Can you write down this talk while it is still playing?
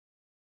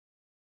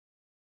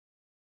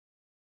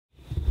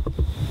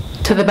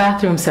To the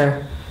bathroom,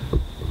 sir.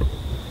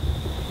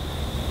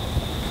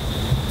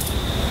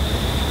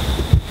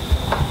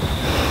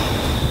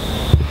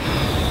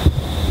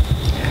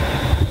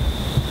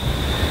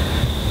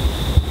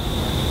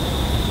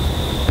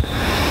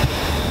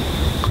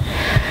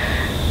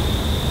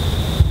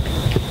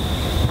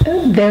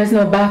 There's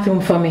no bathroom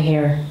for me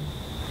here.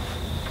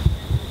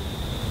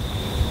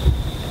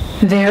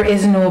 There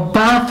is no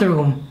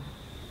bathroom.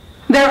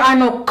 There are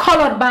no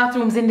colored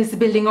bathrooms in this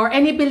building or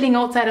any building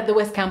outside of the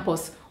West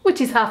Campus,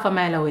 which is half a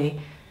mile away.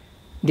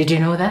 Did you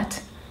know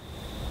that?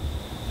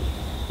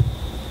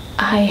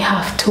 I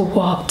have to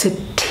walk to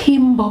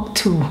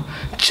Timbuktu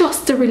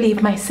just to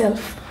relieve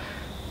myself.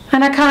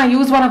 And I can't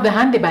use one of the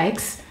handy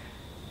bikes.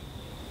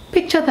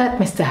 Picture that,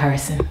 Mr.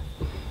 Harrison.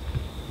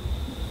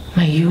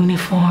 My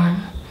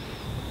uniform,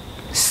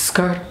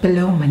 skirt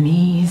below my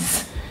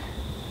knees,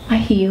 my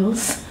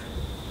heels,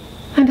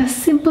 and a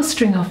simple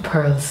string of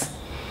pearls.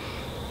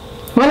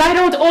 Well, I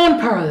don't own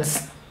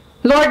pearls.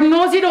 Lord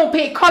knows you don't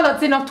pay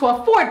coloreds enough to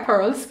afford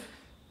pearls.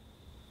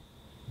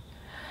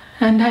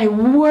 And I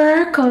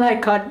work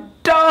like a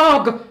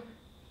dog,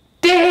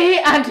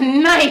 day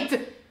and night,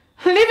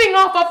 living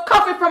off of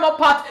coffee from a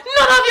pot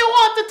none of you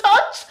want to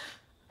touch.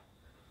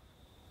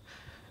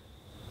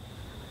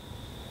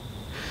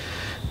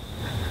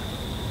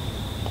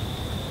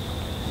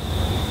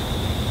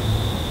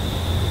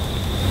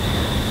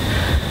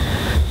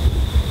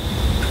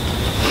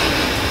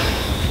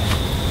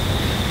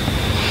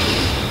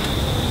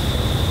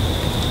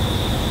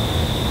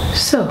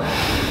 So,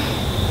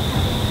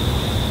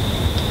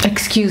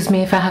 excuse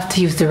me if I have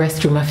to use the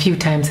restroom a few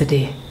times a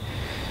day.